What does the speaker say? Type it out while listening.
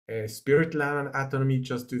spiritual anatomy,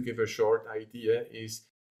 just to give a short idea,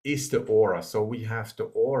 is the aura. So we have the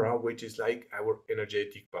aura, which is like our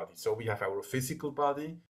energetic body. So we have our physical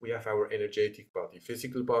body, we have our energetic body.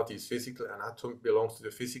 Physical body is physical anatomy, belongs to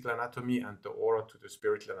the physical anatomy, and the aura to the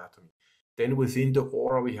spiritual anatomy. Then within the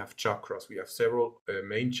aura, we have chakras. We have several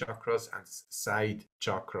main chakras and side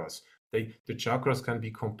chakras. The chakras can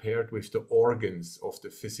be compared with the organs of the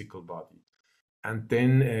physical body. And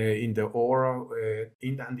then in the aura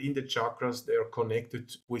in the chakras, they are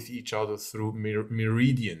connected with each other through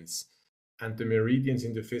meridians. And the meridians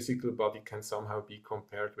in the physical body can somehow be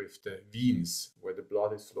compared with the veins where the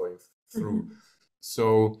blood is flowing through.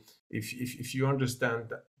 So if you understand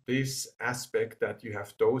that this aspect, that you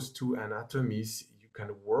have those two anatomies you can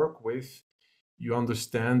work with, you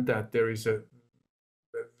understand that there is a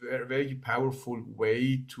very, very powerful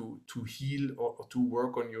way to heal, or to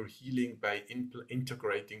work on your healing by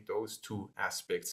integrating those two aspects.